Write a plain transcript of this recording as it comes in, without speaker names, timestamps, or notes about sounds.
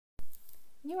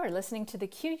You are listening to the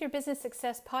Cue Your Business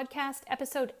Success Podcast,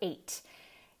 Episode 8.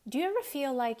 Do you ever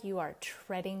feel like you are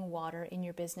treading water in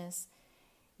your business?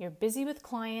 You're busy with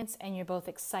clients and you're both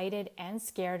excited and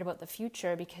scared about the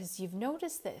future because you've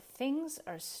noticed that things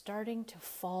are starting to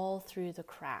fall through the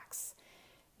cracks.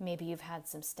 Maybe you've had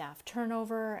some staff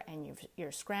turnover and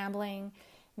you're scrambling.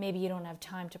 Maybe you don't have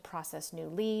time to process new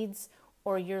leads,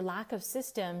 or your lack of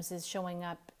systems is showing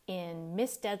up in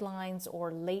missed deadlines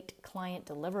or late client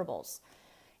deliverables.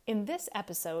 In this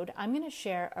episode, I'm going to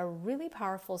share a really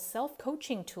powerful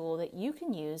self-coaching tool that you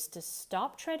can use to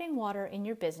stop treading water in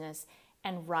your business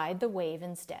and ride the wave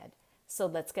instead. So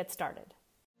let's get started.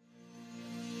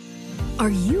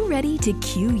 Are you ready to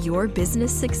cue your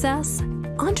business success?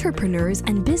 Entrepreneurs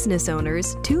and business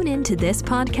owners, tune into this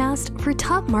podcast for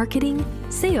top marketing,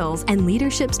 sales, and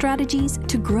leadership strategies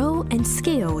to grow and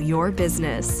scale your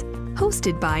business.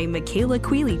 Hosted by Michaela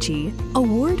Quilici,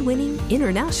 award-winning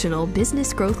international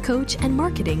business growth coach and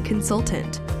marketing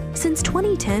consultant. Since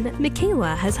 2010,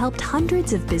 Michaela has helped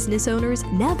hundreds of business owners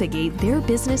navigate their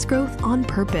business growth on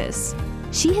purpose.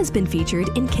 She has been featured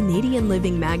in Canadian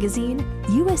Living Magazine,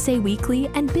 USA Weekly,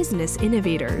 and Business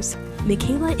Innovators.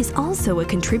 Michaela is also a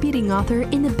contributing author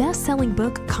in the best-selling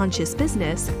book Conscious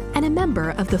Business and a member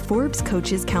of the Forbes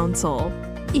Coaches Council.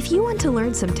 If you want to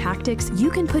learn some tactics you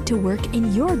can put to work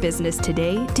in your business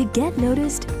today to get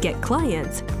noticed, get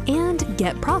clients, and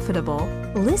get profitable,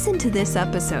 listen to this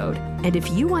episode. And if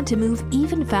you want to move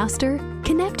even faster,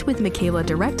 connect with Michaela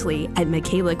directly at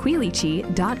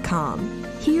michaelaquilici.com.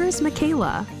 Here's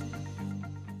Michaela.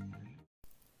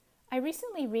 I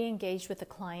recently re-engaged with a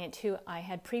client who I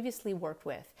had previously worked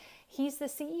with. He's the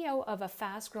CEO of a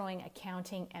fast-growing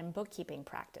accounting and bookkeeping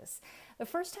practice. The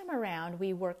first time around,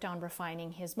 we worked on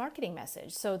refining his marketing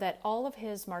message so that all of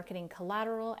his marketing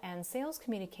collateral and sales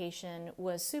communication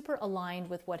was super aligned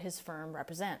with what his firm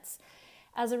represents.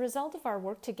 As a result of our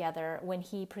work together, when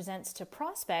he presents to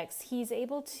prospects, he's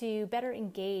able to better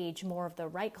engage more of the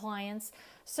right clients,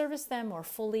 service them more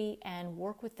fully, and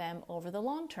work with them over the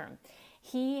long term.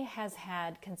 He has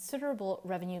had considerable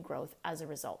revenue growth as a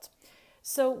result.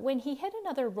 So when he hit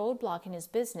another roadblock in his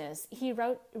business, he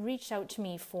reached out to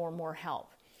me for more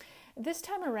help. This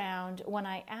time around, when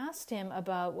I asked him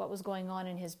about what was going on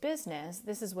in his business,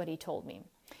 this is what he told me.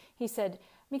 He said,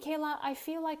 "Michaela, I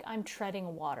feel like I'm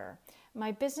treading water.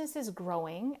 My business is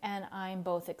growing and I'm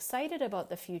both excited about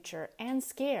the future and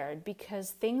scared because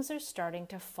things are starting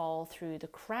to fall through the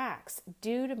cracks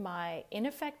due to my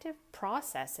ineffective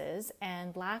processes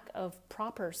and lack of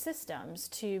proper systems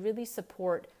to really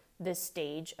support this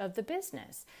stage of the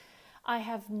business. I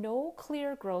have no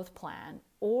clear growth plan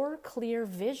or clear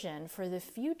vision for the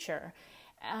future.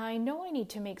 I know I need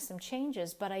to make some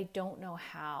changes, but I don't know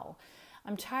how.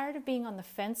 I'm tired of being on the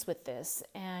fence with this,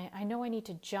 and I know I need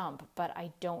to jump, but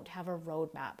I don't have a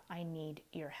roadmap. I need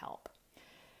your help."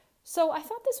 So I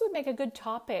thought this would make a good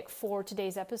topic for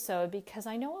today's episode because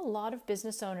I know a lot of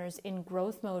business owners in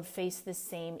growth mode face the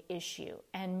same issue,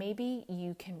 and maybe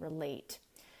you can relate.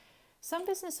 Some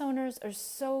business owners are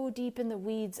so deep in the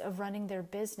weeds of running their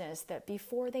business that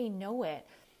before they know it,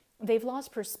 they've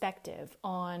lost perspective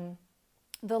on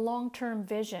the long-term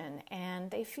vision,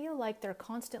 and they feel like they're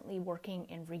constantly working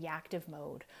in reactive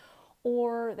mode,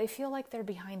 or they feel like they're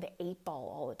behind the 8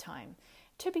 ball all the time.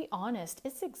 To be honest,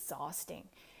 it's exhausting.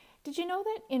 Did you know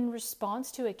that in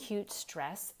response to acute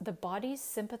stress, the body's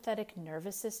sympathetic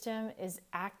nervous system is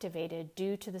activated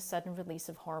due to the sudden release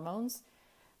of hormones?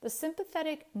 The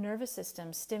sympathetic nervous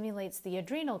system stimulates the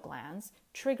adrenal glands,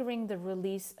 triggering the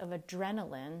release of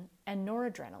adrenaline and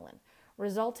noradrenaline,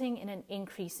 resulting in an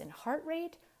increase in heart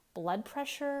rate, blood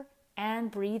pressure, and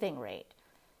breathing rate.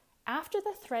 After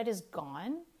the threat is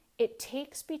gone, it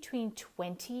takes between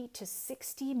 20 to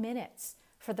 60 minutes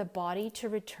for the body to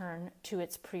return to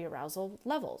its pre-arousal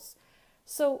levels.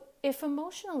 So if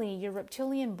emotionally your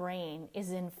reptilian brain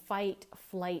is in fight,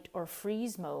 flight, or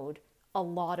freeze mode a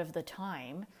lot of the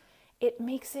time, it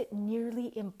makes it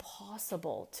nearly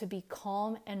impossible to be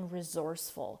calm and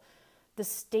resourceful, the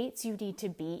states you need to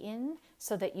be in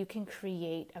so that you can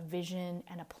create a vision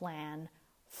and a plan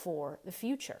for the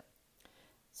future.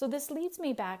 So this leads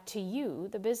me back to you,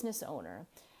 the business owner.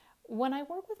 When I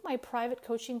work with my private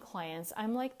coaching clients,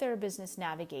 I'm like their business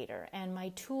navigator, and my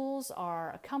tools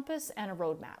are a compass and a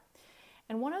roadmap.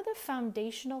 And one of the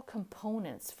foundational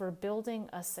components for building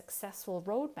a successful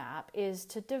roadmap is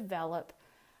to develop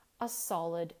a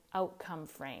solid outcome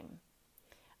frame.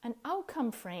 An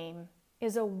outcome frame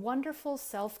is a wonderful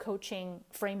self-coaching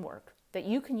framework that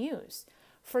you can use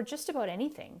for just about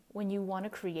anything when you want to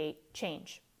create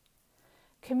change.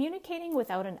 Communicating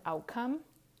without an outcome,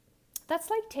 That's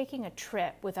like taking a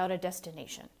trip without a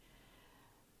destination.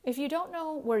 If you don't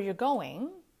know where you're going,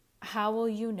 how will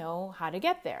you know how to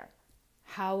get there?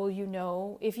 How will you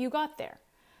know if you got there?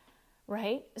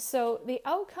 Right? So the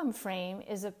outcome frame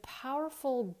is a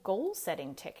powerful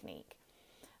goal-setting technique.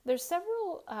 There's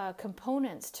several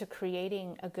components to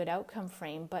creating a good outcome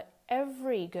frame, but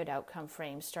every good outcome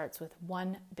frame starts with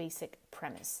one basic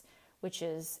premise, which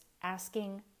is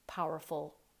asking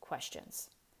powerful questions.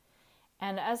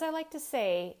 And as I like to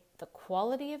say, the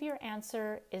quality of your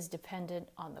answer is dependent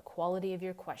on the quality of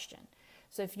your question.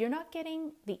 So if you're not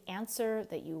getting the answer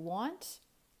that you want,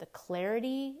 the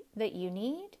clarity that you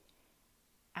need,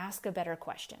 ask a better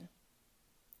question.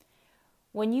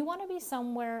 When you want to be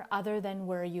somewhere other than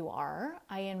where you are,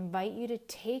 I invite you to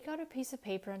take out a piece of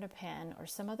paper and a pen or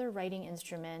some other writing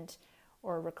instrument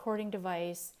or a recording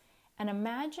device and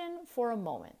imagine for a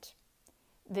moment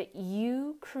that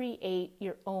you create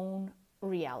your own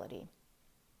reality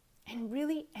and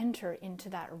really enter into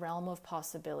that realm of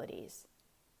possibilities.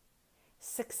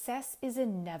 Success is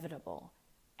inevitable,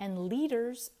 and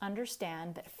leaders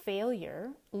understand that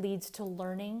failure leads to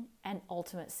learning and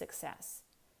ultimate success.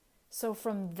 So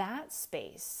from that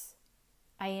space,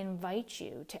 I invite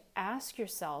you to ask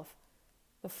yourself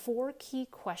the 4 key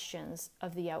questions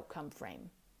of the outcome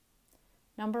frame.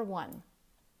 Number 1,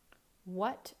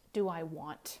 what do I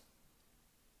want?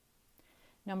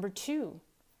 Number 2,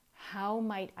 how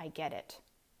might I get it?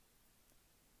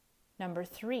 Number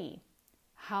 3,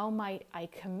 how might I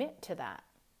commit to that?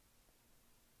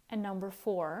 And number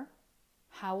 4,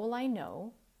 how will I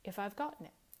know if I've gotten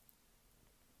it?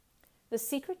 The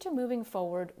secret to moving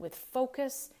forward with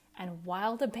focus and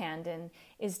wild abandon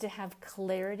is to have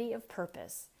clarity of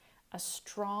purpose, a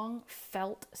strong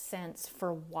felt sense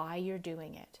for why you're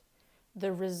doing it,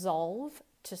 the resolve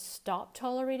to stop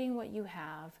tolerating what you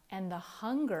have, and the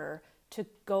hunger to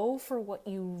go for what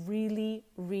you really,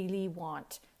 really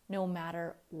want, no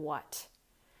matter what.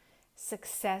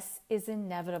 Success is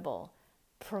inevitable,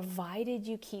 provided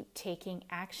you keep taking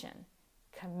action.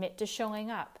 Commit to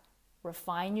showing up,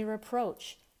 refine your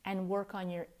approach, and work on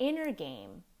your inner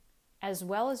game as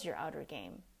well as your outer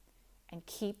game, and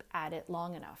keep at it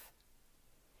long enough.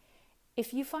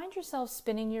 If you find yourself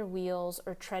spinning your wheels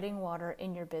or treading water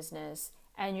in your business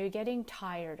and you're getting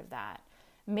tired of that,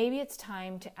 maybe it's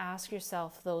time to ask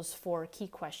yourself those 4 key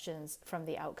questions from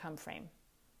the outcome frame.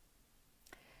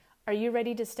 Are you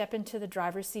ready to step into the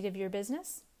driver's seat of your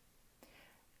business?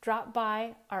 Drop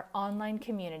by our online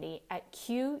community at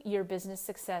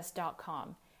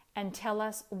qyourbusinesssuccess.com and tell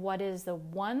us what is the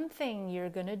one thing you're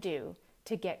going to do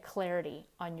to get clarity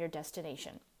on your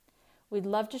destination. We'd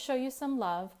love to show you some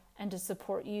love and to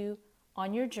support you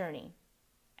on your journey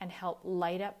and help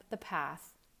light up the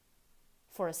path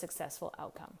for a successful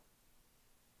outcome.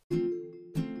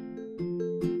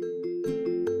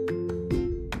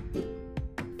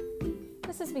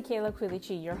 This is Michaela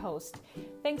Quilici, your host.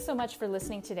 Thanks so much for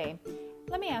listening today.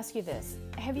 Let me ask you this.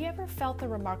 Have you ever felt the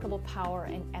remarkable power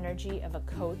and energy of a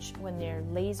coach when they're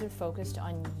laser focused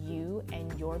on you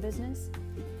and your business?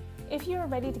 If you're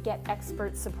ready to get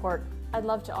expert support, I'd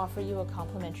love to offer you a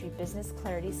complimentary business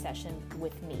clarity session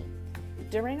with me.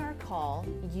 During our call,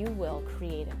 you will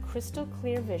create a crystal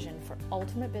clear vision for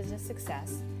ultimate business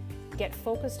success, get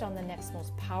focused on the next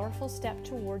most powerful step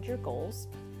toward your goals,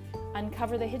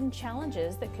 uncover the hidden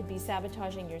challenges that could be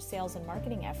sabotaging your sales and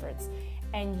marketing efforts,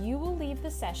 and you will leave the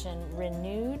session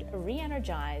renewed,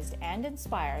 re-energized, and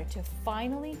inspired to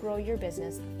finally grow your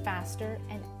business faster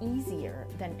and easier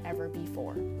than ever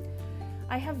before.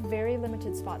 I have very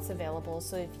limited spots available,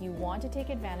 so if you want to take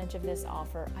advantage of this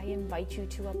offer, I invite you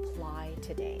to apply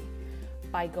today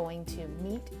by going to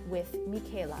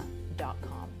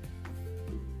meetwithmichaela.com.